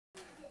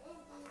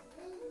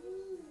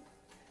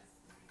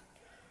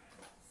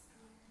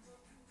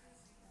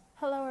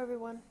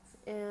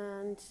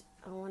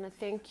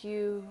Thank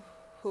you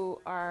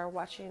who are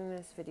watching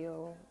this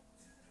video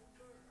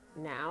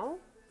now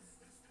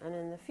and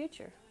in the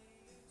future.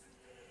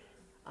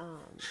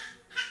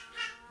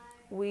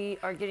 We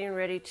are getting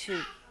ready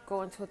to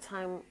go into a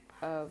time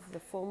of the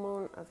full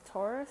moon of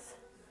Taurus,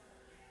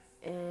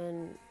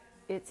 and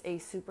it's a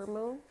super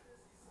moon.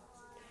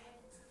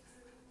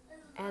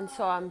 And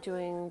so I'm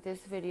doing this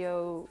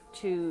video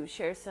to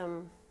share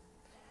some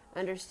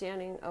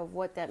understanding of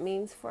what that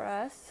means for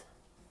us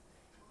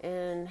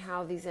and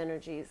how these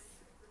energies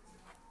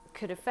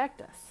could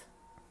affect us.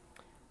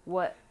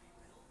 What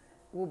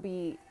will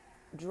be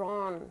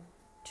drawn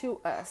to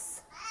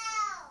us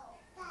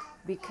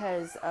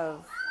because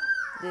of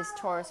this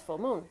Taurus full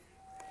moon.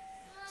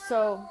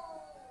 So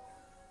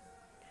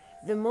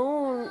the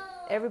moon,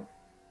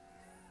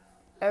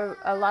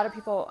 a lot of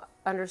people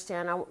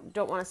understand, I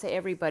don't want to say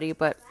everybody,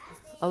 but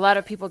a lot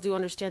of people do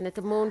understand that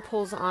the moon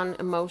pulls on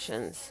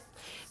emotions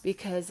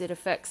because it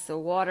affects the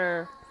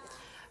waters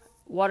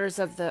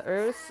of the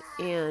earth.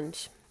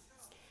 And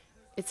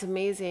it's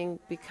amazing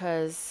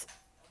because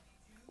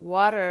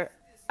water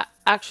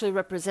actually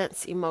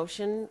represents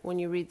emotion when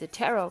you read the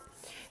tarot.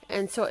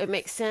 And so it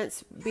makes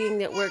sense, being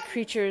that we're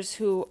creatures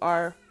who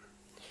are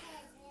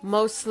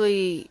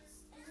mostly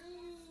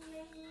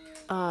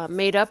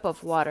made up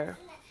of water,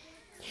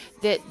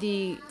 that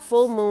the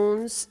full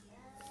moons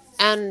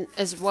and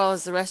as well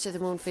as the rest of the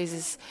moon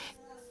phases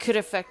could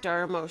affect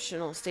our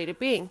emotional state of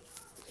being.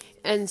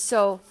 And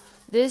so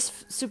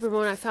this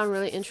supermoon I found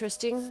really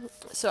interesting.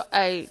 So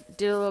I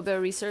did a little bit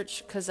of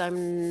research because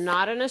I'm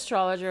not an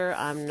astrologer,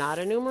 I'm not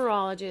a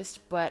numerologist,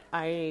 but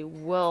I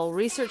will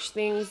research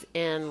things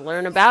and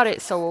learn about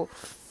it. So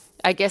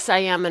I guess I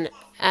am an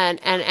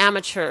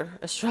amateur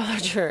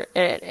astrologer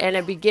and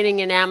a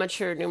beginning and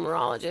amateur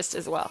numerologist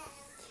as well.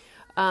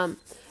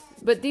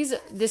 But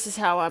this is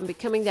how I'm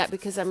becoming that,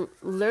 because I'm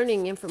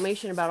learning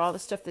information about all the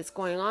stuff that's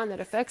going on that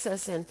affects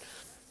us. And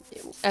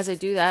as I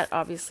do that,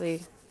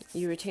 obviously,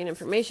 you retain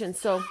information.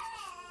 So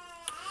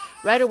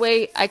right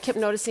away, I kept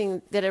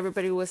noticing that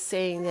everybody was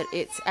saying that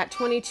it's at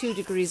 22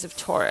 degrees of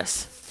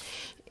Taurus.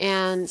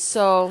 And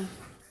so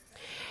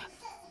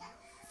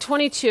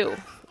 22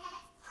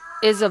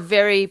 is a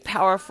very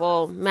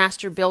powerful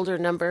master builder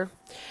number.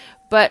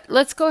 But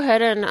let's go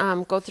ahead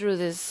and go through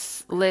this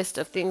list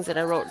of things that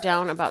I wrote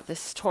down about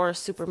this Taurus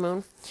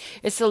supermoon.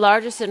 It's the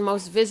largest and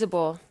most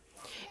visible.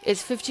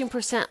 It's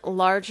 15%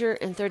 larger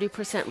and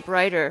 30%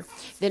 brighter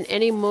than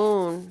any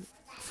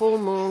full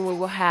moon we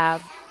will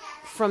have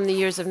from the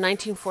years of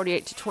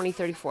 1948 to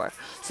 2034.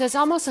 So it's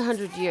almost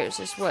 100 years.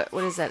 There's what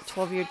is that,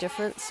 12-year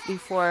difference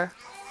before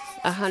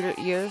 100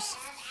 years?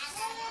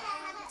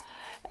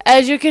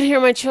 As you can hear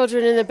my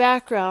children in the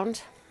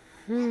background.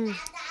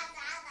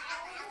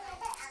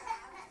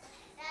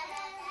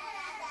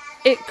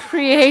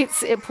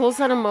 It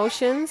pulls on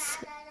emotions,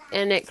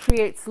 and it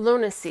creates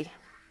lunacy.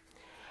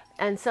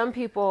 And some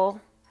people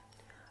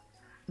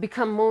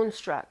become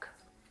moonstruck.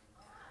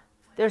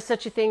 There's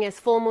such a thing as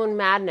full moon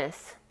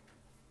madness.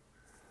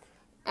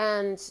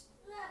 And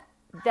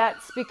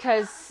that's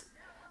because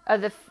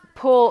of the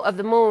pull of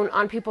the moon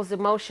on people's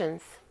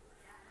emotions.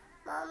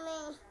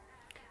 Mommy.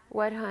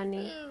 What,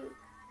 honey?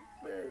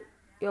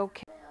 You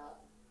okay?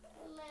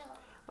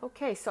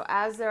 Okay, so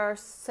as there are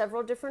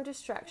several different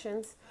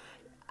distractions,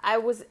 I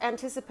was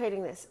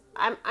anticipating this.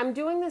 I'm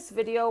doing this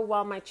video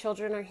while my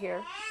children are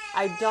here.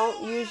 I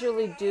don't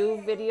usually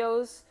do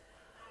videos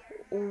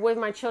with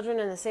my children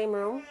in the same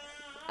room.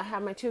 I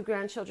have my 2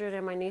 grandchildren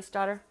and my niece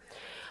daughter.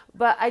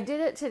 But I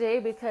did it today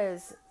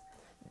because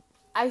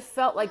I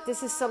felt like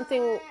this is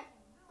something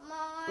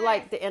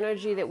like the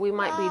energy that we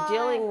might be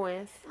dealing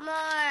with.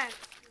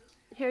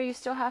 Here, you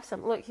still have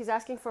some. Look, he's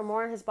asking for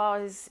more in his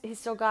bottle. He's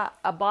still got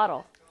a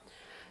bottle.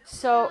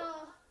 So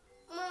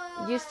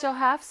you still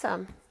have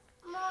some.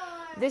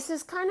 This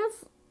is kind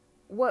of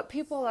what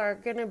people are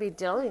going to be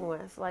dealing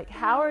with. Like,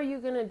 how are you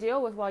going to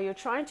deal with while you're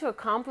trying to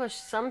accomplish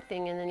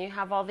something, and then you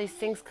have all these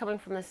things coming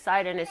from the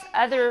side, and it's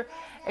other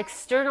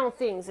external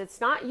things. It's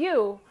not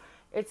you,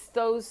 it's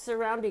those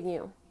surrounding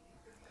you.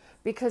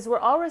 Because we're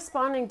all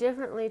responding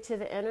differently to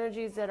the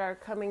energies that are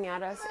coming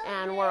at us,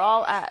 and we're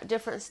all at a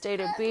different state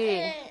of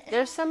being.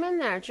 There's some in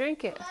there.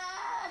 Drink it.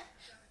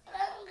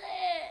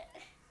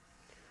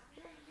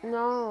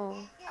 No.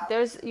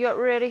 You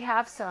already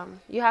have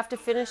some. You have to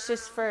finish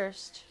this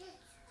first.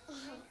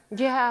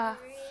 Yeah.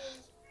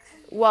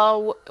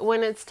 Well,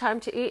 when it's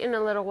time to eat in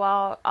a little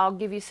while, I'll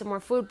give you some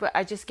more food, but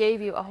I just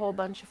gave you a whole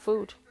bunch of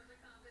food.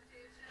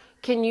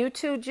 Can you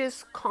two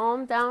just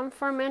calm down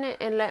for a minute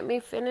and let me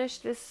finish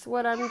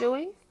what I'm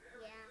doing?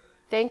 Yeah.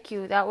 Thank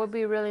you. That would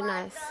be really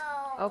nice.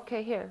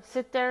 Okay, here.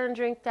 Sit there and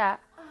drink that.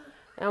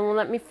 And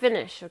let me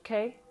finish,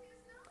 okay?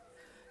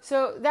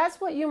 So that's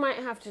what you might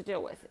have to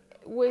deal with.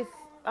 With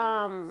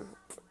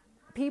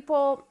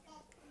people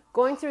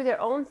going through their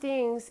own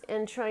things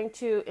and trying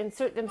to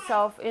insert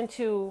themselves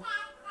into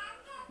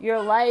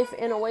your life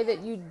in a way that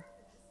you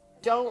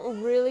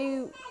don't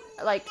really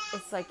like.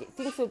 It's like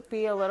things would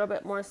be a little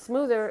bit more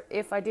smoother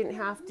if I didn't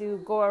have to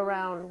go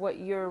around what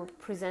you're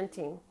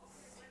presenting.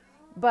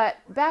 But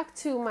back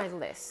to my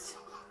list.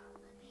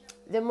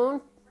 The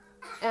moon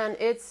and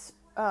its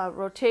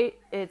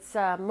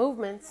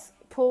movements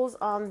pulls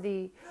on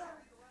the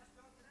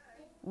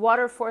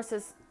water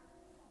forces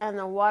and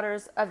the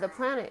waters of the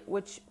planet,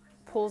 which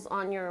pulls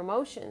on your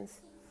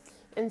emotions.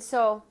 And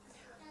so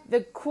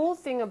the cool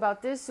thing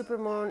about this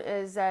supermoon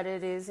is that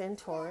it is in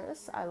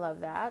Taurus. I love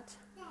that.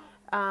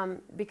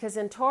 Because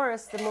in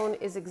Taurus, the moon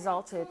is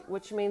exalted,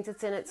 which means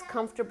it's in its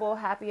comfortable,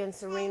 happy, and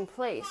serene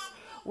place,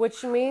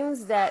 which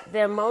means that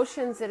the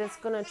emotions that it's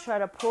going to try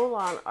to pull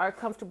on are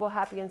comfortable,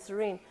 happy, and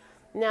serene.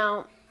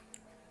 Now,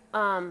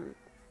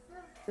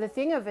 the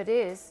thing of it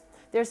is,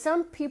 there's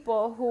some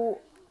people who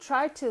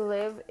try to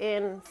live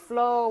in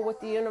flow with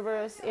the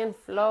universe, in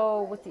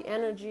flow with the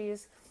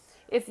energies.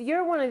 If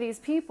you're one of these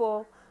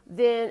people,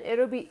 then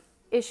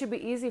it should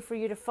be easy for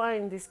you to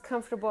find these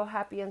comfortable,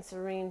 happy, and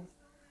serene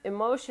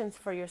emotions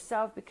for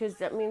yourself, because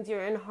that means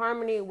you're in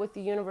harmony with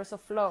the universal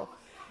flow.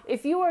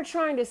 If you are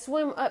trying to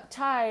swim up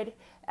tide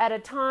at a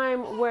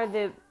time where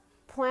the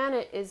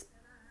planet is,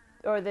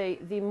 or the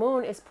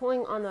moon is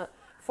pulling on the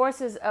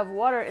forces of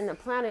water in the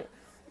planet,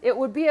 it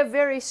would be a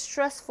very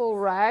stressful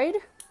ride,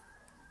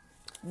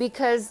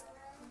 because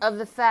of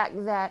the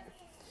fact that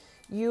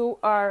you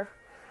are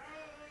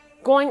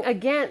going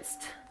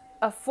against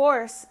a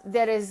force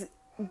that is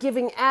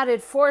giving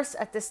added force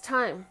at this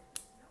time.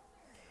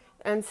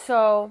 And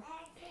so,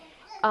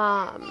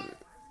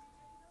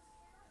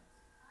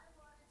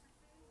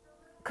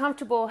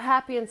 comfortable,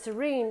 happy, and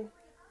serene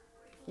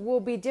will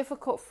be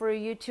difficult for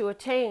you to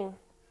attain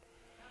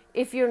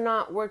if you're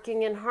not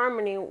working in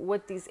harmony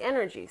with these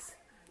energies.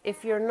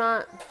 If you're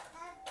not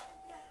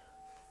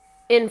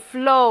in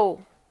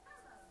flow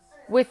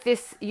with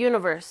this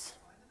universe,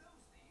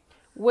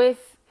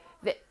 with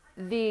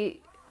the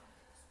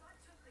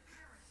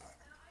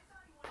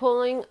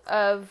pulling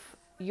of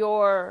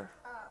your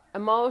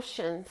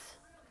emotions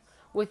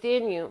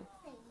within you,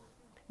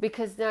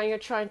 because now you're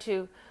trying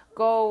to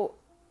go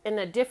in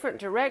a different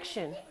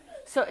direction.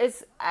 So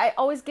I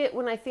always get,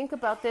 when I think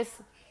about this,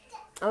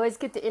 I always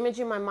get the image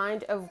in my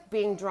mind of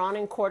being drawn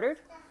and quartered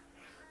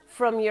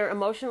from your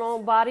emotional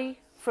body,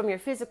 from your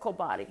physical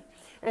body.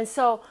 And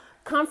so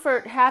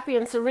comfort, happy,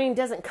 and serene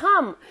doesn't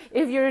come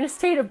if you're in a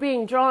state of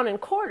being drawn and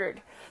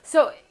quartered.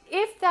 So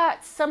if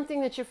that's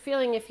something that you're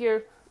feeling, if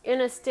you're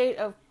in a state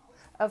of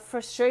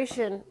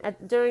frustration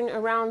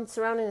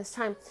surrounding this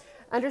time,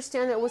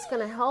 understand that what's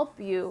going to help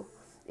you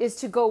is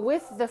to go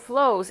with the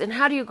flows. And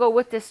how do you go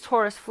with this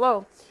Taurus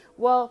flow?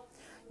 Well,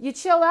 you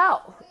chill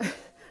out.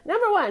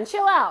 Number one,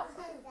 chill out.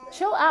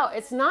 Chill out.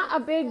 It's not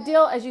a big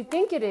deal as you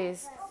think it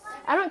is.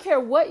 I don't care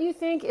what you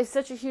think is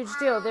such a huge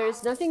deal. There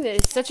is nothing that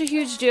is such a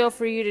huge deal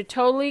for you to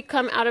totally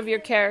come out of your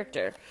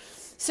character.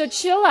 So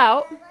chill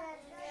out.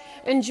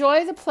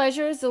 Enjoy the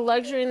pleasures, the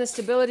luxury, and the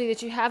stability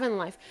that you have in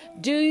life.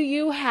 Do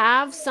you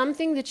have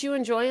something that you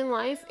enjoy in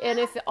life? And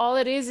if all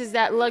it is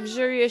that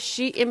luxurious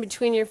sheet in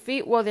between your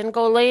feet, well, then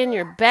go lay in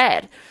your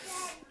bed.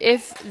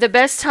 If the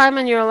best time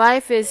in your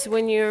life is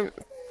when you're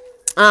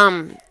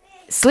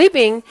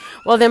sleeping,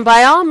 well, then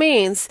by all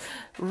means,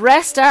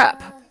 rest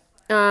up.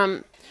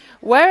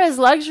 Where is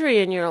luxury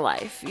in your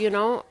life? You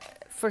know,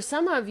 for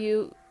some of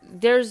you,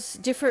 there's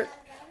different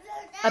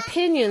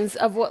opinions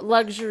of what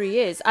luxury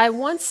is. I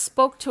once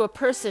spoke to a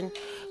person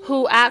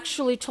who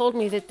actually told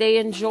me that they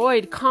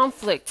enjoyed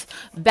conflict,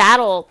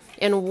 battle,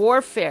 and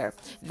warfare.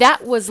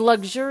 That was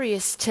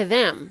luxurious to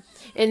them.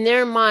 In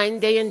their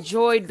mind, they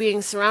enjoyed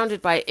being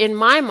surrounded by it. In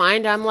my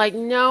mind, I'm like,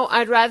 no,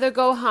 I'd rather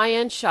go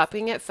high-end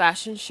shopping at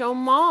Fashion Show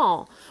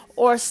Mall,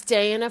 or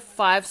stay in a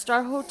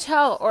 5-star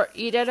hotel, or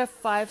eat at a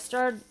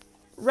 5-star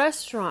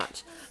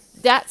restaurant.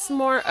 That's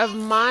more of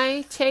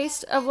my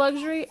taste of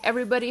luxury.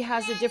 Everybody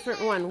has a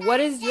different one. What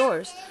is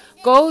yours?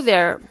 Go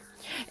there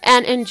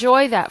and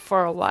enjoy that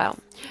for a while.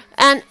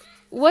 And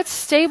what's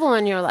stable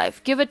in your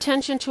life? Give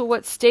attention to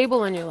what's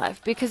stable in your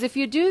life. Because if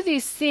you do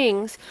these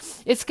things,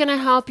 it's going to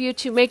help you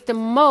to make the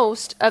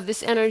most of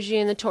this energy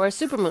in the Taurus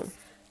supermoon.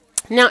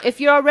 Now, if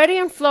you're already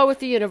in flow with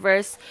the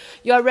universe,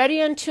 you're already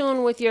in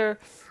tune with your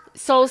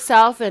soul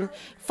self and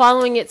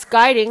following its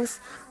guidings,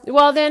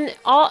 well, then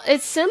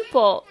it's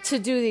simple to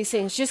do these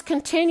things. Just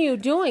continue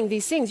doing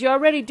these things. You're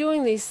already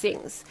doing these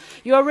things.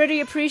 You're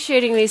already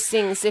appreciating these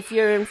things if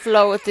you're in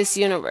flow with this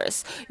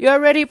universe. You're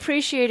already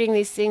appreciating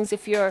these things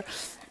if you're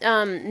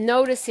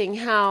noticing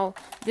how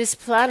this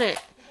planet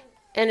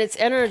and its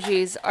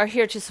energies are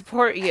here to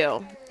support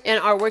you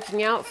and are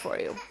working out for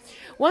you.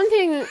 One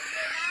thing,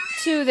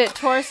 too, that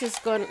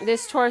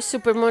this Taurus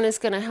supermoon is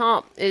going to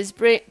help is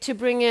to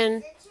bring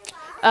in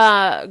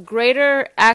greater